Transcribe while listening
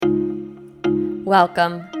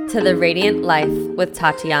Welcome to The Radiant Life with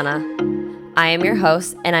Tatiana. I am your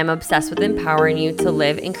host, and I'm obsessed with empowering you to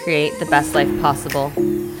live and create the best life possible.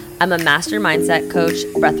 I'm a master mindset coach,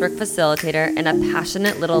 breathwork facilitator, and a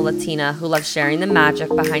passionate little Latina who loves sharing the magic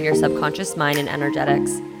behind your subconscious mind and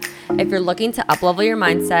energetics. If you're looking to uplevel your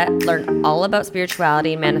mindset, learn all about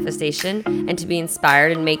spirituality and manifestation, and to be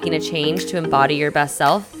inspired in making a change to embody your best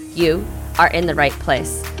self, you are in the right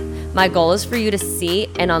place. My goal is for you to see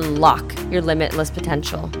and unlock your limitless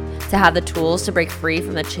potential, to have the tools to break free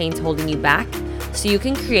from the chains holding you back so you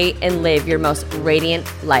can create and live your most radiant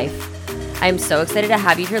life. I am so excited to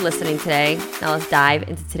have you here listening today. Now let's dive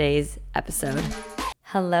into today's episode.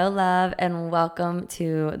 Hello, love, and welcome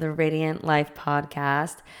to the Radiant Life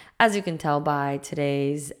podcast. As you can tell by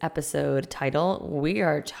today's episode title, we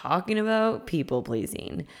are talking about people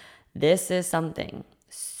pleasing. This is something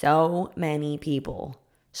so many people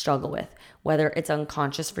struggle with, whether it's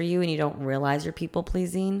unconscious for you and you don't realize you're people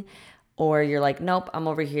pleasing, or you're like, nope, I'm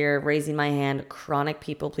over here raising my hand, chronic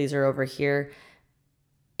people pleaser over here.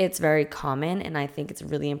 It's very common, and I think it's a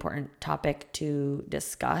really important topic to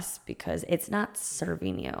discuss because it's not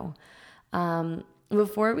serving you.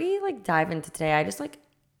 Before we dive into today, I just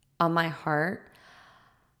on my heart,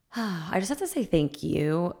 I just have to say thank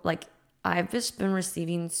you. I've just been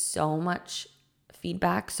receiving so much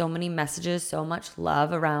feedback, so many messages, so much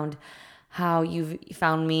love around how you've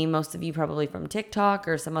found me, most of you probably from TikTok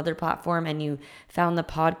or some other platform, and you found the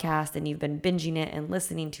podcast and you've been binging it and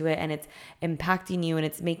listening to it, and it's impacting you and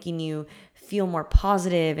it's making you feel more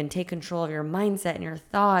positive and take control of your mindset and your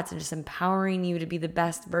thoughts and just empowering you to be the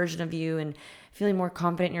best version of you and feeling more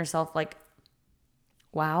confident in yourself.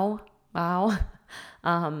 Wow. I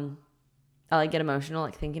get emotional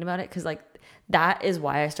thinking about it because that is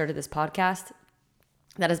why I started this podcast.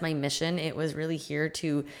 That is my mission. It was really here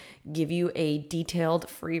to give you a detailed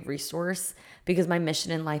free resource because my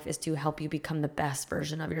mission in life is to help you become the best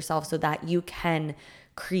version of yourself so that you can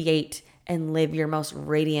create and live your most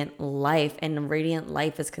radiant life. And radiant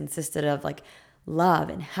life is consisted of love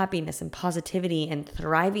and happiness and positivity and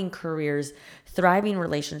thriving careers, thriving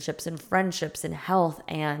relationships and friendships and health.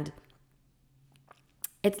 And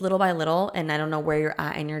it's little by little. And I don't know where you're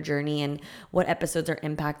at in your journey and what episodes are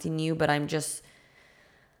impacting you, but I'm just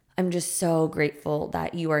so grateful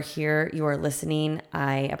that you are here, you are listening.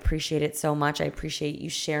 I appreciate it so much. I appreciate you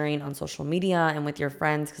sharing on social media and with your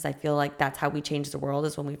friends because I feel like that's how we change the world,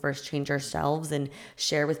 is when we first change ourselves and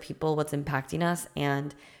share with people what's impacting us.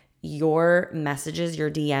 And your messages,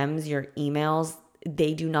 your DMs, your emails,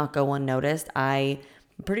 they do not go unnoticed. I'm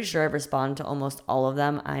pretty sure I've responded to almost all of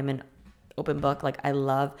them. I'm an open book. I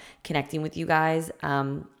love connecting with you guys.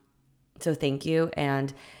 So thank you.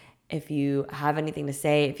 And if you have anything to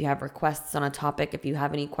say, if you have requests on a topic, if you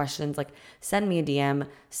have any questions, send me a DM,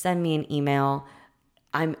 send me an email.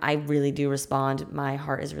 I really do respond. My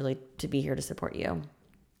heart is really to be here to support you.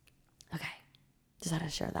 Okay, just had to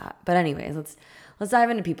share that. But anyways, let's dive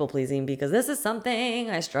into people pleasing because this is something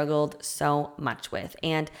I struggled so much with.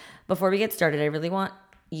 And before we get started, I really want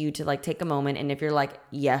you to take a moment. And if you're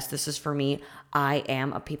yes, this is for me, I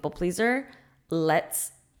am a people pleaser,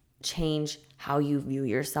 let's change how you view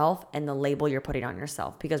yourself and the label you're putting on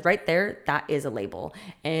yourself, because right there, that is a label.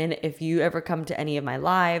 And if you ever come to any of my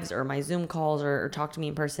lives or my Zoom calls or talk to me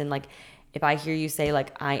in person, if I hear you say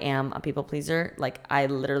I am a people pleaser, I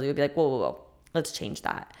literally would be whoa, let's change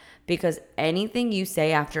that. Because anything you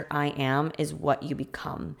say after I am is what you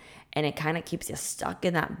become. And it kind of keeps you stuck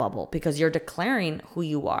in that bubble because you're declaring who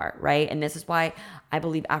you are, right? And this is why I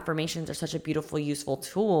believe affirmations are such a beautiful, useful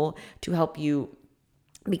tool to help you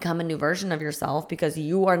become a new version of yourself, because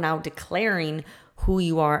you are now declaring who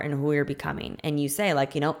you are and who you're becoming. And you say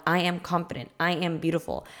I am confident, I am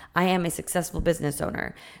beautiful, I am a successful business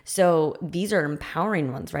owner. So these are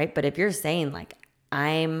empowering ones, right? But if you're saying I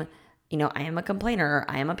am a complainer, or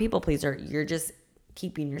I am a people pleaser, you're just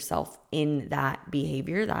keeping yourself in that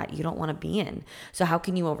behavior that you don't want to be in. So how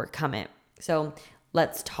can you overcome it? So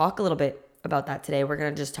let's talk a little bit about that today. We're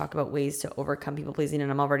going to just talk about ways to overcome people pleasing, and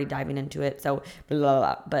I'm already diving into it. So blah, blah,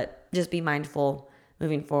 blah. But just be mindful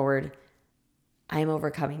moving forward. I am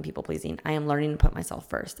overcoming people pleasing. I am learning to put myself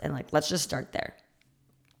first. And let's just start there.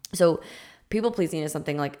 So people pleasing is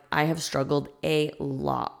something I have struggled a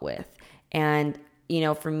lot with. And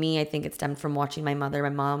for me, I think it stemmed from watching my mother. My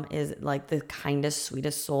mom is the kindest,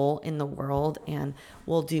 sweetest soul in the world and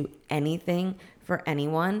will do anything for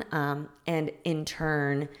anyone. And in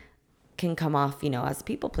turn, can come off, as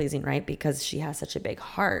people pleasing, right? Because she has such a big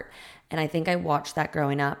heart. And I think I watched that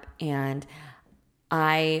growing up, and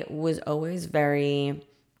I was always very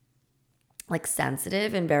like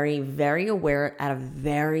sensitive and very, very aware at a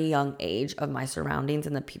very young age of my surroundings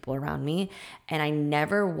and the people around me. And I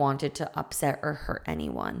never wanted to upset or hurt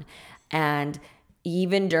anyone. And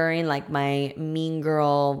even during like my mean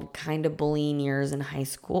girl kind of bullying years in high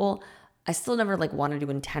school, I still never like wanted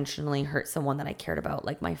to intentionally hurt someone that I cared about,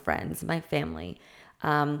 like my friends, my family.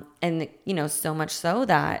 And you know, so much so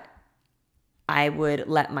that I would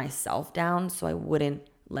let myself down so I wouldn't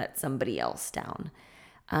let somebody else down.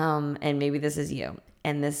 And maybe this is you.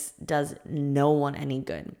 And this does no one any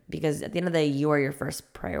good, because at the end of the day, you are your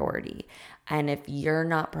first priority. And if you're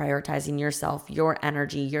not prioritizing yourself, your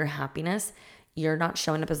energy, your happiness, you're not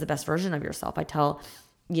showing up as the best version of yourself. I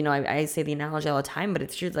say the analogy all the time, but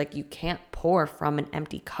it's true. Like, you can't pour from an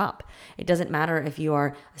empty cup. It doesn't matter if you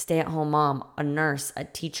are a stay-at-home mom, a nurse, a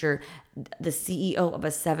teacher, the CEO of a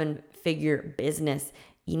 7-figure business.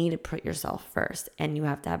 You need to put yourself first, and you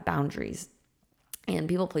have to have boundaries. And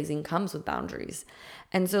people pleasing comes with boundaries.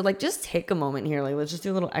 And so like, just take a moment here. Like, let's just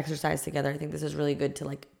do a little exercise together. I think this is really good to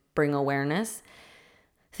like bring awareness.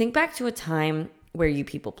 Think back to a time where you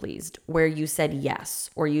people pleased, where you said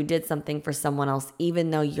yes, or you did something for someone else,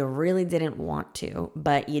 even though you really didn't want to,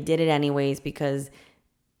 but you did it anyways because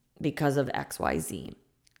of XYZ.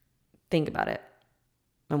 Think about it.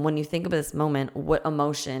 And when you think of this moment, what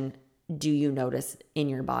emotion do you notice in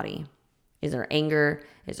your body? Is there anger?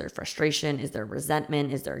 Is there frustration? Is there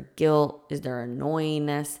resentment? Is there guilt? Is there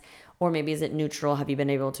annoyingness? Or maybe is it neutral? Have you been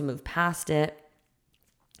able to move past it?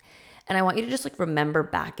 And I want you to just like remember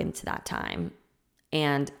back into that time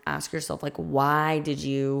and ask yourself, like, why did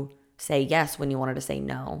you say yes when you wanted to say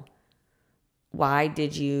no? Why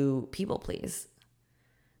did you people please?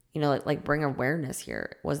 You know, like bring awareness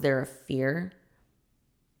here. Was there a fear?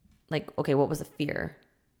 Like, okay, what was the fear?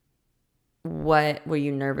 What were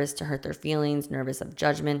you nervous to hurt their feelings, nervous of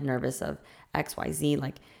judgment, nervous of XYZ?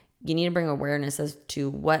 Like, you need to bring awareness as to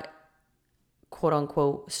what quote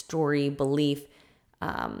unquote story, belief,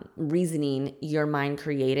 reasoning your mind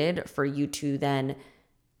created for you to then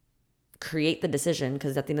create the decision.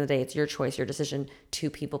 Because at the end of the day, it's your choice, your decision to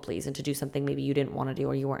people please and to do something maybe you didn't want to do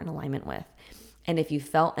or you weren't in alignment with. And if you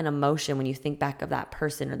felt an emotion when you think back of that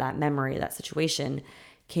person or that memory, that situation,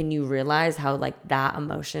 can you realize how like that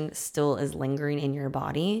emotion still is lingering in your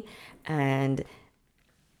body? And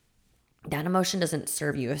that emotion doesn't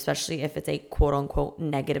serve you, especially if it's a quote unquote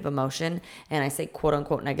negative emotion. And I say quote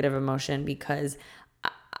unquote negative emotion because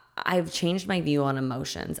I've changed my view on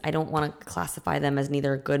emotions. I don't want to classify them as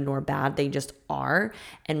neither good nor bad. They just are.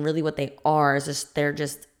 And really what they are is just, they're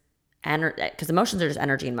just energy, because emotions are just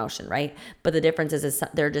energy in motion, right? But the difference is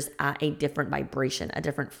they're just at a different vibration, a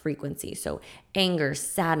different frequency. So anger,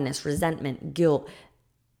 sadness, resentment, guilt,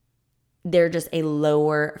 they're just a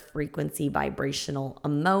lower frequency vibrational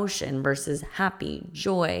emotion versus happy,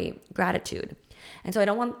 joy, gratitude. And so I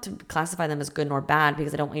don't want to classify them as good nor bad,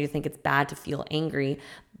 because I don't want you to think it's bad to feel angry,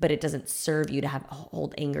 but it doesn't serve you to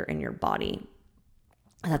hold anger in your body.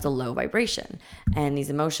 That's a low vibration. And these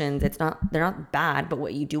emotions, they're not bad, but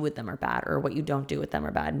what you do with them are bad, or what you don't do with them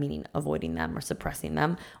are bad, meaning avoiding them or suppressing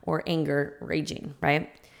them, or anger, raging, right?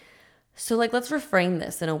 So like, let's reframe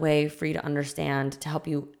this in a way for you to understand, to help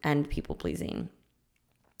you end people pleasing.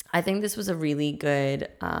 I think this was a really good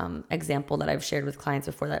example that I've shared with clients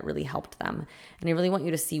before that really helped them. And I really want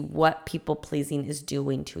you to see what people pleasing is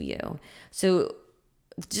doing to you. So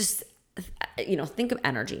just, think of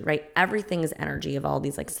energy, right? Everything is energy of all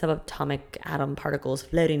these like subatomic atom particles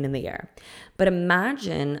floating in the air. But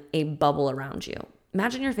imagine a bubble around you.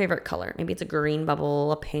 Imagine your favorite color. Maybe it's a green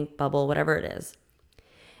bubble, a pink bubble, whatever it is.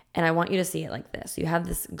 And I want you to see it like this. You have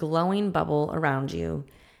this glowing bubble around you,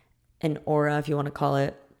 an aura, if you want to call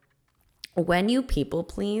it. When you people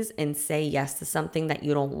please and say yes to something that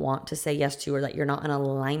you don't want to say yes to, or that you're not in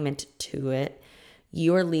alignment to it,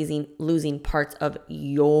 you're losing parts of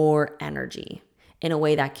your energy in a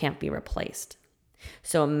way that can't be replaced.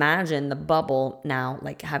 So imagine the bubble now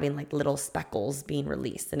like having like little speckles being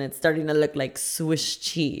released, and it's starting to look like Swiss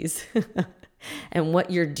cheese. And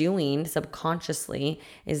what you're doing subconsciously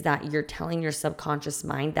is that you're telling your subconscious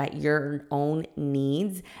mind that your own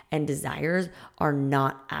needs and desires are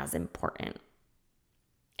not as important.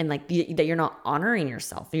 And like that you're not honoring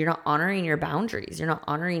yourself. You're not honoring your boundaries. You're not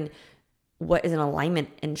honoring what is in alignment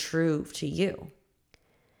and true to you.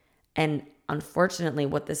 And unfortunately,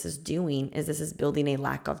 what this is doing is this is building a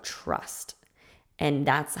lack of trust. And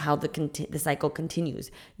that's how the cycle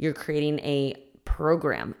continues. You're creating a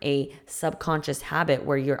program, a subconscious habit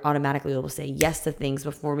where you're automatically able to say yes to things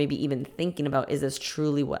before maybe even thinking about, is this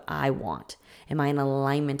truly what I want? Am I in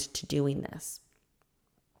alignment to doing this?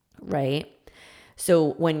 Right?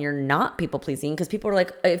 So when you're not people pleasing, because people are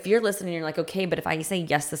like, if you're listening, you're like, okay, but if I say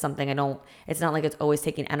yes to something, it's not like it's always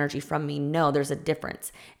taking energy from me. No, there's a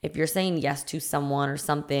difference. If you're saying yes to someone or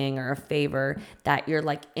something or a favor that you're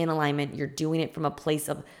like in alignment, you're doing it from a place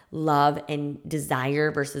of love and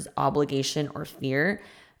desire versus obligation or fear,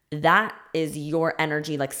 that is your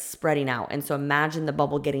energy like spreading out. And so imagine the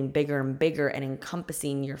bubble getting bigger and bigger and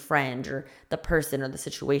encompassing your friend or the person or the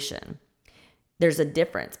situation. There's a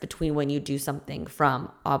difference between when you do something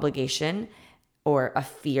from obligation or a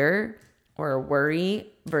fear or a worry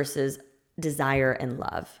versus desire and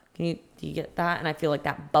love. Do you get that? And I feel like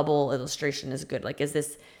that bubble illustration is good. Like, is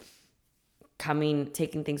this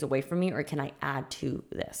taking things away from me, or can I add to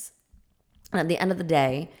this? And at the end of the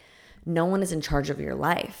day, no one is in charge of your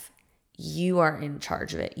life. You are in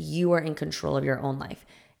charge of it. You are in control of your own life.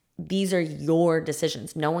 These are your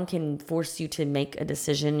decisions. No one can force you to make a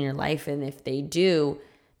decision in your life. And if they do,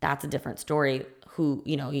 that's a different story.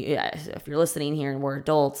 If you're listening here and we're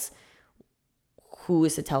adults, who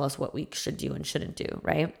is to tell us what we should do and shouldn't do,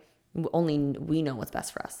 right? Only we know what's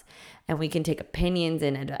best for us. And we can take opinions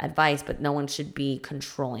and advice, but no one should be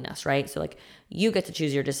controlling us, right? So like, you get to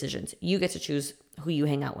choose your decisions. You get to choose who you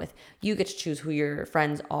hang out with. You get to choose who your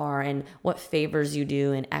friends are and what favors you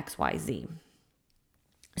do in X, Y, Z.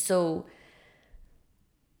 So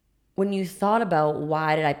when you thought about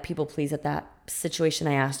why did I people please at that situation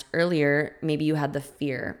I asked earlier, maybe you had the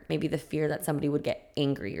fear that somebody would get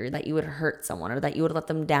angry or that you would hurt someone or that you would let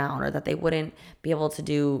them down or that they wouldn't be able to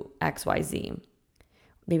do X, Y, Z.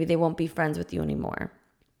 Maybe they won't be friends with you anymore.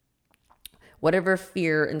 Whatever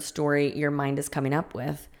fear and story your mind is coming up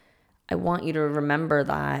with, I want you to remember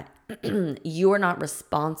that you are not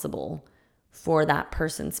responsible for that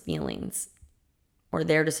person's feelings or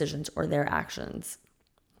their decisions or their actions.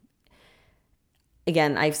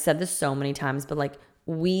 Again, I've said this so many times, but like,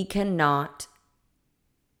 we cannot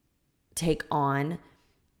take on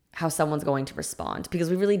how someone's going to respond because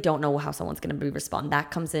we really don't know how someone's going to respond.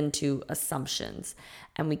 That comes into assumptions,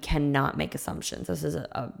 and we cannot make assumptions. This is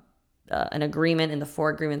an agreement in the 4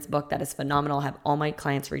 Agreements book that is phenomenal. I have all my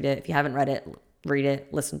clients read it. If you haven't read it, read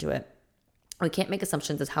it, listen to it. We can't make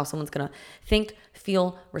assumptions as how someone's going to think,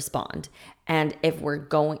 feel, respond. And if we're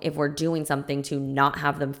doing something to not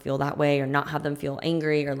have them feel that way or not have them feel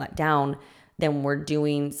angry or let down, then we're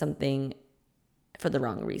doing something for the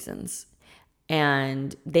wrong reasons.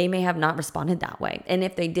 And they may have not responded that way. And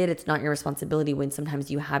if they did, it's not your responsibility when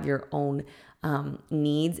sometimes you have your own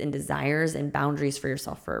needs and desires and boundaries for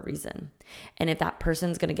yourself for a reason. And if that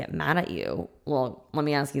person's going to get mad at you, well, let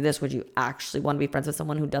me ask you this. Would you actually want to be friends with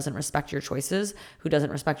someone who doesn't respect your choices, who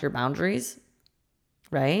doesn't respect your boundaries,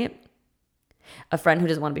 right? A friend who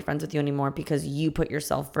doesn't want to be friends with you anymore because you put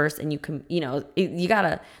yourself first and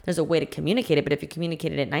there's a way to communicate it. But if you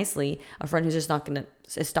communicated it nicely, a friend who's just not going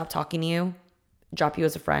to stop talking to you, drop you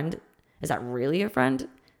as a friend, is that really a friend?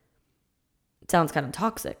 It sounds kind of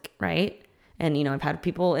toxic, right? And, I've had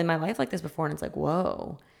people in my life like this before, and it's like,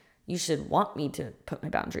 whoa, you should want me to put my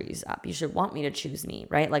boundaries up. You should want me to choose me,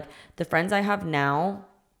 right? Like the friends I have now,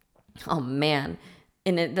 oh man.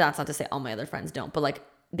 And that's not to say all my other friends don't, but like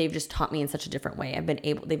they've just taught me in such a different way.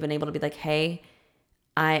 They've been able to be like, hey,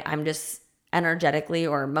 I'm just energetically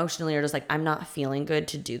or emotionally or just like, I'm not feeling good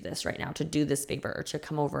to do this right now, to do this favor or to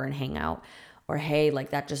come over and hang out. Or, hey,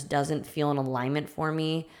 like that just doesn't feel in alignment for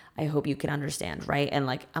me. I hope you can understand, right? And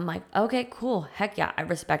like, I'm like, okay, cool. Heck yeah. I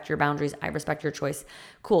respect your boundaries. I respect your choice.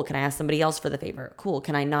 Cool. Can I ask somebody else for the favor? Cool.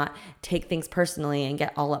 Can I not take things personally and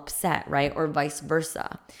get all upset, right? Or vice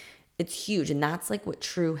versa. It's huge. And that's like what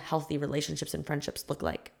true healthy relationships and friendships look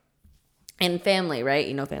like. And family, right?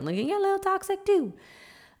 Family can get a little toxic too.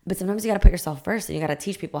 But sometimes you got to put yourself first and you got to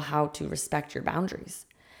teach people how to respect your boundaries.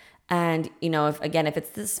 And, if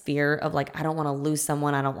it's this fear of like, I don't want to lose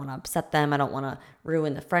someone, I don't want to upset them, I don't want to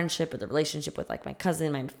ruin the friendship or the relationship with like my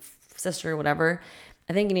cousin, my sister, whatever.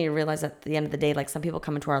 I think you need to realize that at the end of the day, like some people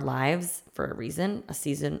come into our lives for a reason, a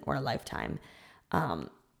season, or a lifetime.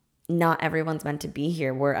 Not everyone's meant to be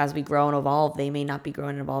here. Where as we grow and evolve, they may not be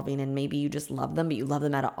growing and evolving, and maybe you just love them, but you love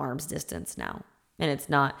them at an arm's distance now. And it's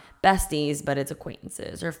not besties, but it's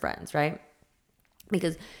acquaintances or friends, right?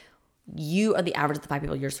 Because you are the average of the 5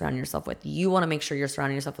 people you're surrounding yourself with. You want to make sure you're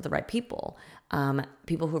surrounding yourself with the right people,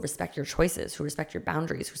 people who respect your choices, who respect your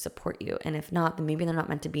boundaries, who support you. And if not, then maybe they're not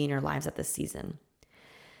meant to be in your lives at this season.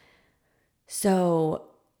 So,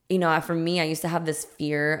 for me, I used to have this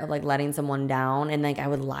fear of like letting someone down, and like I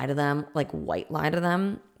would lie to them, like white lie to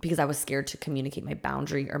them, because I was scared to communicate my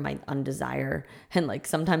boundary or my undesire. And like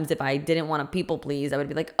sometimes if I didn't want to people please, I would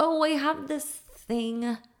be like, oh, I have this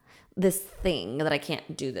thing that I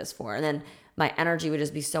can't do this for. And then my energy would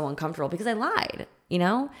just be so uncomfortable because I lied,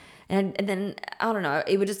 And then, I don't know,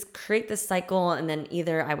 it would just create this cycle. And then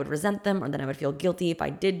either I would resent them or then I would feel guilty if I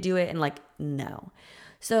did do it. And like, no.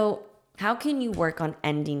 So how can you work on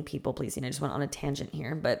ending people pleasing? I just went on a tangent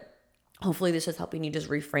here, but hopefully this is helping you just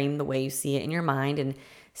reframe the way you see it in your mind and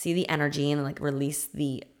see the energy and like release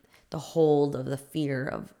the hold of the fear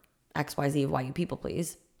of XYZ of why you people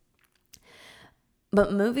please.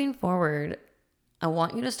 But moving forward, I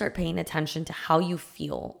want you to start paying attention to how you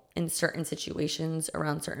feel in certain situations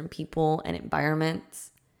around certain people and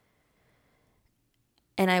environments.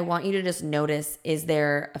 And I want you to just notice, is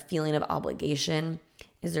there a feeling of obligation?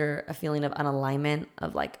 Is there a feeling of unalignment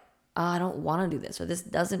of like, oh, I don't want to do this, or this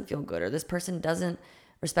doesn't feel good, or this person doesn't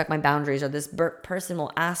respect my boundaries, or this person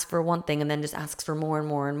will ask for one thing and then just asks for more and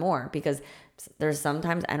more and more, because there's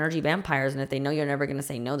sometimes energy vampires, and if they know you're never going to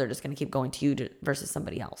say no, they're just going to keep going to you versus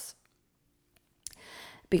somebody else.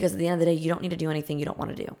 Because at the end of the day, you don't need to do anything you don't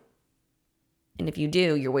want to do. And if you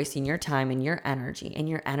do, you're wasting your time and your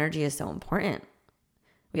energy is so important.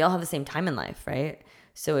 We all have the same time in life, right?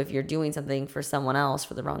 So if you're doing something for someone else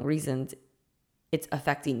for the wrong reasons, it's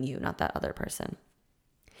affecting you, not that other person.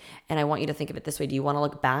 And I want you to think of it this way. Do you want to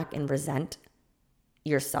look back and resent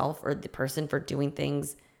yourself or the person for doing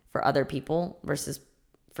things for other people versus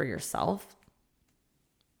for yourself?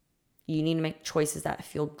 You need to make choices that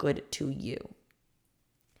feel good to you.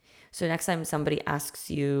 So next time somebody asks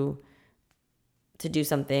you to do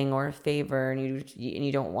something or a favor and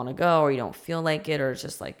you don't want to go, or you don't feel like it, or it's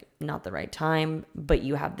just like not the right time, but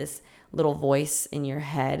you have this little voice in your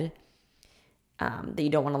head that you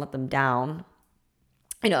don't want to let them down.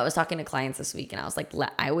 I know I was talking to clients this week and I was like,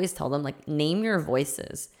 I always tell them, like, name your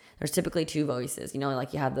voices. There's typically two voices,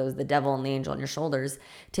 like you have the devil and the angel on your shoulders.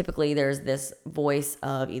 Typically there's this voice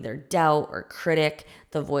of either doubt or critic,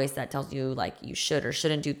 the voice that tells you like you should or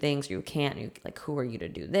shouldn't do things, or you can't, like, who are you to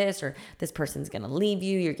do this, or this person's going to leave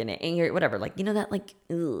you, you're going to anger, whatever. Like, that like,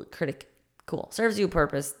 critic, cool. Serves you a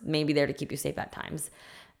purpose, maybe there to keep you safe at times.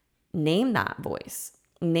 Name that voice,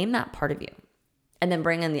 name that part of you, and then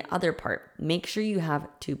bring in the other part. Make sure you have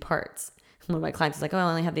two parts. One of my clients is like, oh, I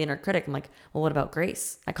only have the inner critic. I'm like, well, what about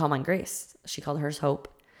Grace? I call mine Grace. She called hers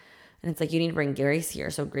Hope. And it's like, you need to bring Grace here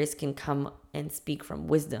so Grace can come and speak from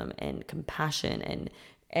wisdom and compassion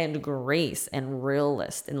and grace and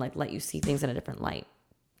realist, and like let you see things in a different light.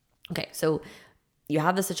 Okay, so you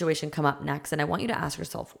have the situation come up next, and I want you to ask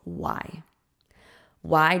yourself, why?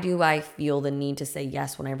 Why do I feel the need to say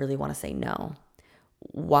yes when I really want to say no?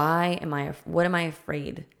 What am I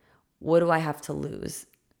afraid? What do I have to lose?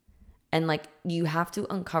 And like, you have to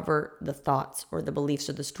uncover the thoughts or the beliefs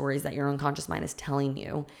or the stories that your unconscious mind is telling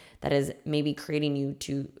you that is maybe creating you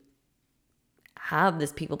to have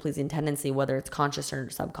this people-pleasing tendency, whether it's conscious or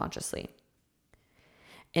subconsciously.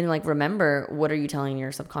 And like, remember, what are you telling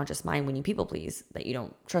your subconscious mind when you people please? That you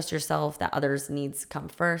don't trust yourself, that others' needs come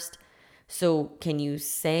first. So can you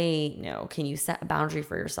say no? Can you set a boundary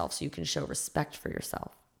for yourself so you can show respect for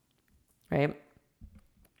yourself, right?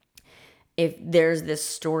 If there's this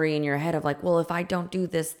story in your head of like, well, if I don't do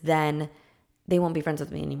this, then they won't be friends with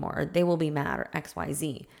me anymore, or they will be mad, or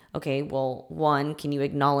XYZ. Okay, well, one, can you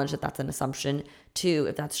acknowledge that that's an assumption? Two,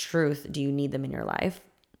 if that's truth, do you need them in your life?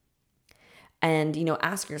 And,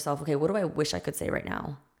 ask yourself, okay, what do I wish I could say right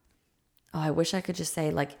now? Oh, I wish I could just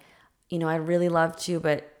say like, I'd really love to,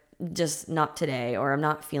 but just not today, or I'm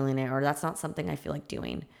not feeling it, or that's not something I feel like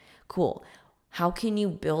doing. Cool. How can you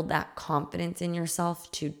build that confidence in yourself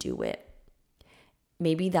to do it?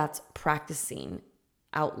 Maybe that's practicing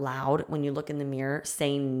out loud when you look in the mirror,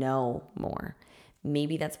 saying no more.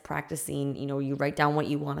 Maybe that's practicing, you write down what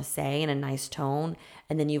you want to say in a nice tone,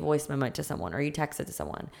 and then you voice memo it to someone or you text it to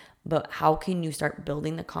someone. But how can you start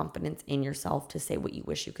building the confidence in yourself to say what you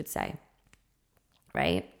wish you could say,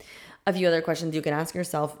 right? A few other questions you can ask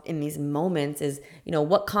yourself in these moments is,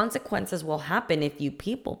 what consequences will happen if you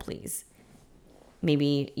people please?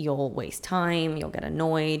 Maybe you'll waste time, you'll get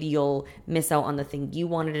annoyed, you'll miss out on the thing you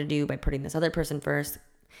wanted to do by putting this other person first.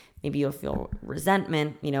 Maybe you'll feel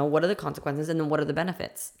resentment. What are the consequences, and then what are the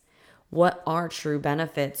benefits? What are true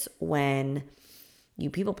benefits when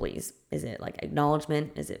you people please? Is it like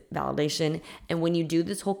acknowledgement? Is it validation? And when you do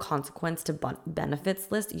this whole consequence to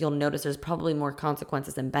benefits list, you'll notice there's probably more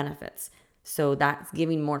consequences than benefits. So that's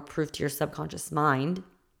giving more proof to your subconscious mind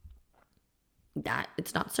that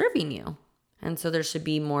it's not serving you. And so there should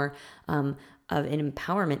be more of an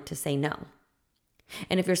empowerment to say no.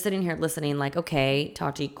 And if you're sitting here listening like, okay,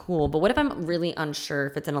 Tati, cool, but what if I'm really unsure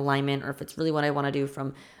if it's in alignment or if it's really what I want to do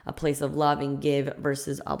from a place of love and give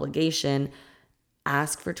versus obligation?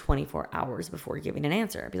 Ask for 24 hours before giving an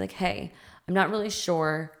answer. Be like, hey, I'm not really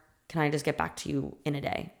sure can I just get back to you in a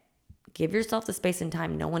day? Give yourself the space and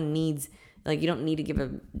time. No one needs, you don't need to give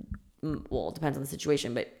well, it depends on the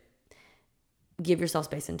situation, but give yourself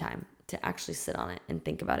space and time to actually sit on it and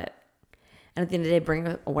think about it. And at the end of the day,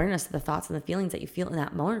 bring awareness to the thoughts and the feelings that you feel in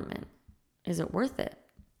that moment. Is it worth it?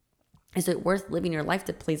 Is it worth living your life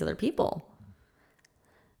to please other people?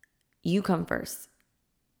 You come first.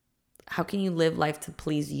 How can you live life to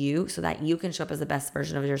please you so that you can show up as the best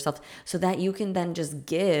version of yourself, so that you can then just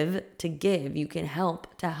give to give? You can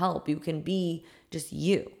help to help. You can be just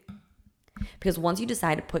you. Because once you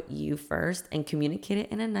decide to put you first and communicate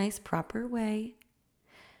it in a nice, proper way,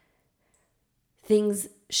 things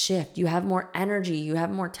shift. You have more energy, you have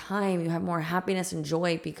more time, you have more happiness and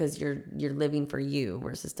joy because you're living for you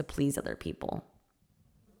versus to please other people.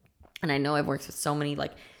 And I know I've worked with so many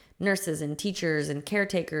nurses and teachers and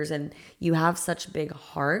caretakers, and you have such big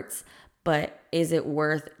hearts, but is it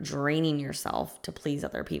worth draining yourself to please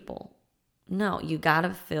other people? No, you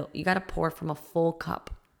gotta pour from a full cup.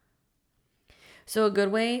 So a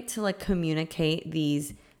good way to communicate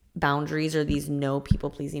these boundaries or these no people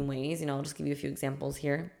pleasing ways, I'll just give you a few examples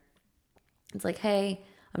here. It's hey,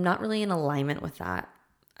 I'm not really in alignment with that.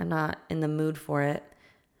 I'm not in the mood for it.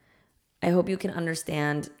 I hope you can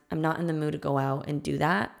understand I'm not in the mood to go out and do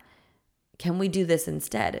that. Can we do this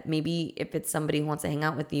instead? Maybe if it's somebody who wants to hang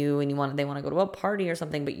out with you and they want to go to a party or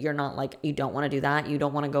something, but you're not you don't want to do that. You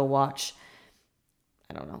don't want to go watch,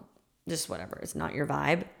 I don't know, just whatever. It's not your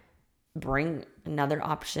vibe. Bring another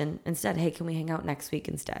option instead. Hey, can we hang out next week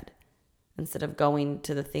instead of going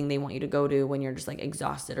to the thing they want you to go to when you're just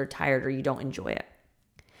exhausted or tired or you don't enjoy it?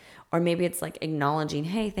 Or maybe it's acknowledging,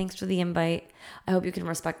 hey, thanks for the invite. I hope you can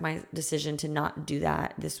respect my decision to not do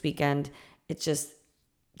that this weekend. It just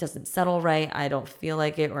doesn't settle right. I don't feel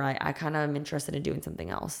like it, or I kind of am interested in doing something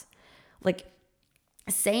else.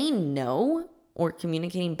 Saying no or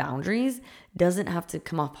communicating boundaries doesn't have to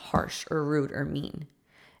come off harsh or rude or mean.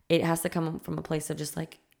 It has to come from a place of just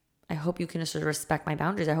I hope you can just respect my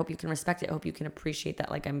boundaries. I hope you can respect it. I hope you can appreciate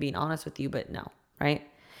that I'm being honest with you, but no, right?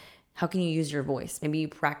 How can you use your voice? Maybe you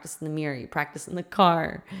practice in the mirror, you practice in the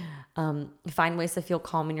car. Find ways to feel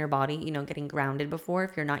calm in your body, getting grounded before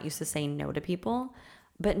if you're not used to saying no to people,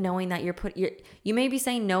 but knowing that you may be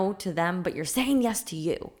saying no to them, but you're saying yes to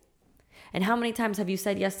you. And how many times have you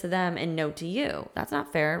said yes to them and no to you? That's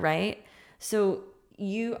not fair, right? So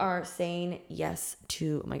you are saying yes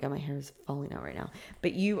to, oh my God, my hair is falling out right now.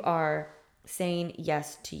 But you are saying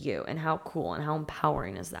yes to you. And how cool and how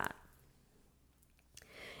empowering is that?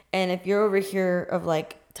 And if you're over here of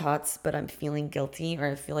tots, but I'm feeling guilty or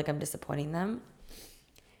I feel like I'm disappointing them,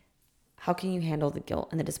 how can you handle the guilt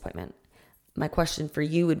and the disappointment? My question for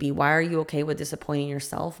you would be, why are you okay with disappointing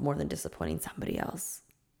yourself more than disappointing somebody else?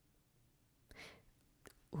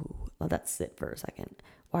 Ooh, let that sit for a second.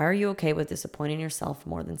 Why are you okay with disappointing yourself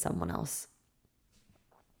more than someone else?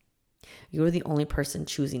 You're the only person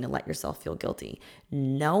choosing to let yourself feel guilty.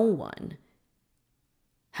 No one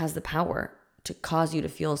has the power to cause you to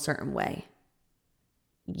feel a certain way.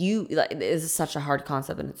 This is such a hard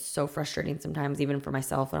concept, and it's so frustrating sometimes, even for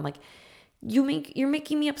myself. And I'm you're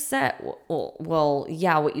making me upset. Well,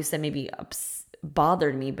 yeah, what you said maybe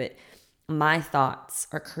bothered me, but my thoughts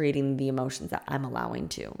are creating the emotions that I'm allowing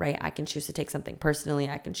to, right? I can choose to take something personally.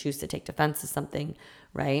 I can choose to take defense to something,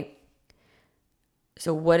 right?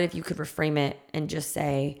 So what if you could reframe it and just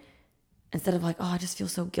say, instead of oh, I just feel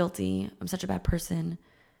so guilty, I'm such a bad person,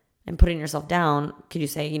 and putting yourself down, could you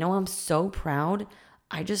say, I'm so proud.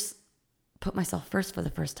 I just put myself first for the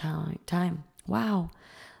first time. Wow.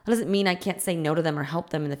 That doesn't mean I can't say no to them or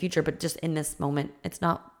help them in the future, but just in this moment, it's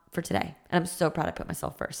not for today. And I'm so proud I put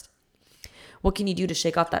myself first. What can you do to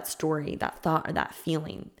shake off that story, that thought, or that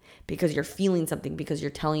feeling? Because you're feeling something, because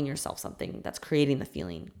you're telling yourself something that's creating the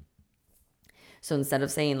feeling. So instead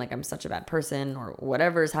of saying I'm such a bad person or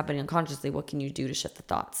whatever is happening unconsciously, what can you do to shift the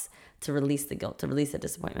thoughts, to release the guilt, to release the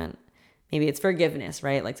disappointment? Maybe it's forgiveness,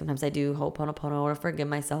 right? Sometimes I do Ho'oponopono or forgive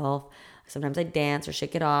myself. Sometimes I dance or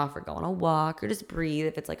shake it off or go on a walk or just breathe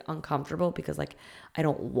if it's uncomfortable, because I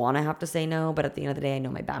don't want to have to say no, but at the end of the day, I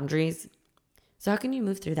know my boundaries. So how can you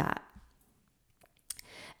move through that?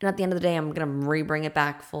 And at the end of the day, I'm going to re-bring it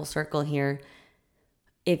back full circle here.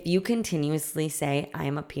 If you continuously say, I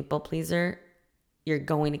am a people pleaser, you're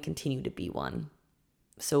going to continue to be one.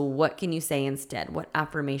 So what can you say instead? What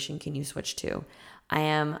affirmation can you switch to? I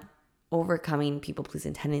am overcoming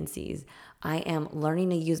people-pleasing tendencies. I am learning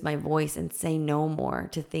to use my voice and say no more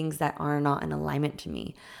to things that are not in alignment to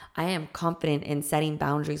me. I am confident in setting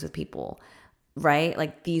boundaries with people,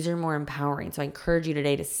 right? These are more empowering. So I encourage you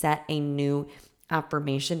today to set a new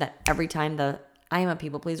affirmation that every time the I am a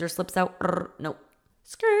people pleaser slips out, nope,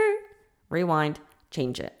 rewind,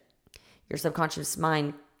 change it. Your subconscious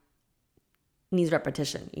mind needs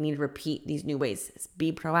repetition. You need to repeat these new ways.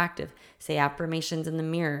 Be proactive. Say affirmations in the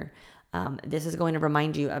mirror. This is going to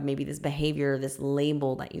remind you of maybe this behavior, this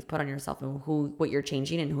label that you've put on yourself and what you're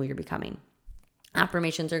changing and who you're becoming.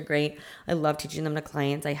 Affirmations are great. I love teaching them to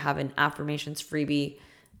clients. I have an affirmations freebie.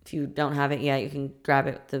 If you don't have it yet, you can grab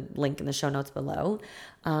it, the link in the show notes below.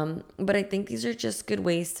 But I think these are just good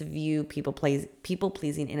ways to view people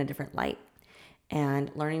pleasing in a different light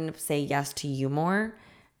and learning to say yes to you more.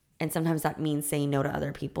 And sometimes that means saying no to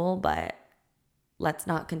other people, but let's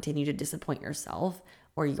not continue to disappoint yourself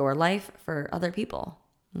or your life for other people.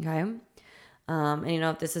 Okay. And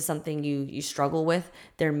if this is something you struggle with,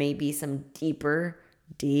 there may be some deeper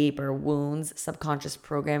wounds, subconscious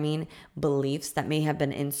programming, beliefs that may have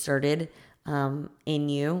been inserted in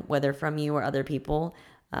you, whether from you or other people,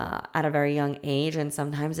 at a very young age. And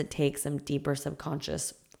sometimes it takes some deeper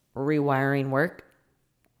subconscious rewiring work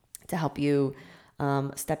to help you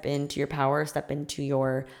step into your power, step into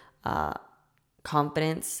your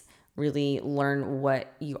confidence, really learn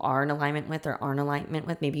what you are in alignment with or aren't in alignment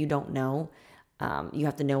with. Maybe you don't know. You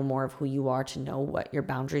have to know more of who you are to know what your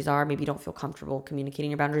boundaries are. Maybe you don't feel comfortable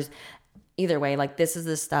communicating your boundaries. Either way, this is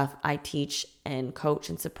the stuff I teach and coach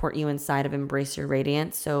and support you inside of Embrace Your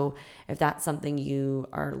Radiance. So if that's something you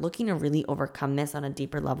are looking to really overcome this on a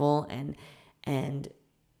deeper level and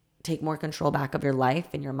take more control back of your life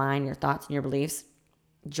and your mind, your thoughts and your beliefs,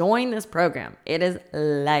 join this program. It is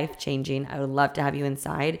life-changing. I would love to have you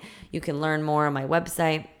inside. You can learn more on my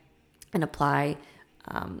website and apply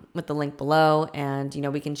with the link below. And,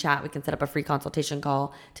 we can chat. We can set up a free consultation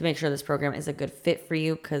call to make sure this program is a good fit for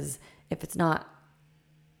you. Because if it's not,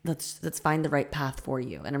 let's find the right path for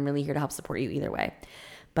you. And I'm really here to help support you either way.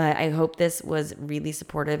 But I hope this was really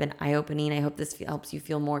supportive and eye-opening. I hope this helps you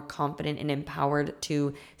feel more confident and empowered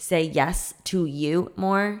to say yes to you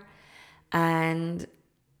more. And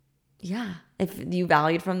yeah, if you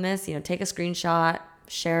valued from this, take a screenshot,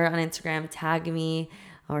 share it on Instagram, tag me,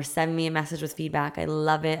 or send me a message with feedback. I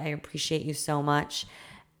love it. I appreciate you so much.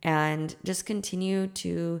 And just continue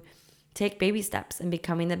to take baby steps in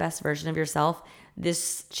becoming the best version of yourself.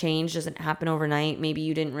 This change doesn't happen overnight. Maybe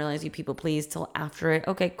you didn't realize you people please till after it.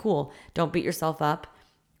 Okay, cool. Don't beat yourself up.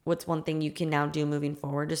 What's one thing you can now do moving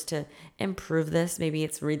forward just to improve this? Maybe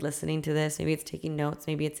it's re-listening to this. Maybe it's taking notes.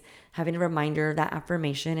 Maybe it's having a reminder of that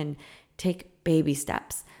affirmation, and take baby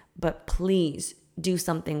steps. But please do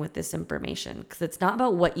something with this information, because it's not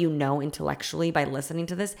about what you know intellectually by listening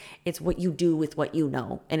to this. It's what you do with what you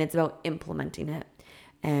know, and it's about implementing it.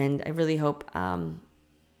 And I really hope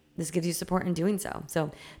this gives you support in doing so.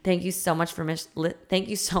 So thank you so much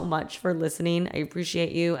for listening. I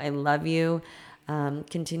appreciate you. I love you.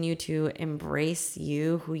 Continue to embrace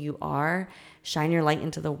you, who you are, shine your light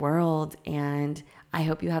into the world, and I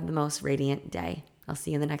hope you have the most radiant day. I'll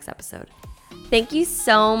see you in the next episode. Thank you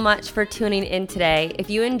so much for tuning in today. If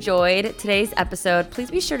you enjoyed today's episode,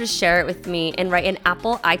 please be sure to share it with me and write an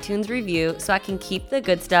Apple iTunes review so I can keep the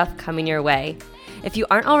good stuff coming your way. If you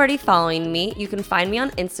aren't already following me, you can find me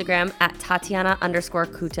on Instagram at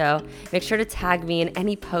Tatiana_Couto. Make sure to tag me in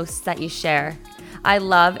any posts that you share. I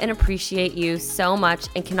love and appreciate you so much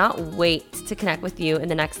and cannot wait to connect with you in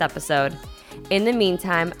the next episode. In the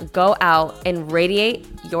meantime, go out and radiate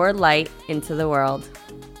your light into the world.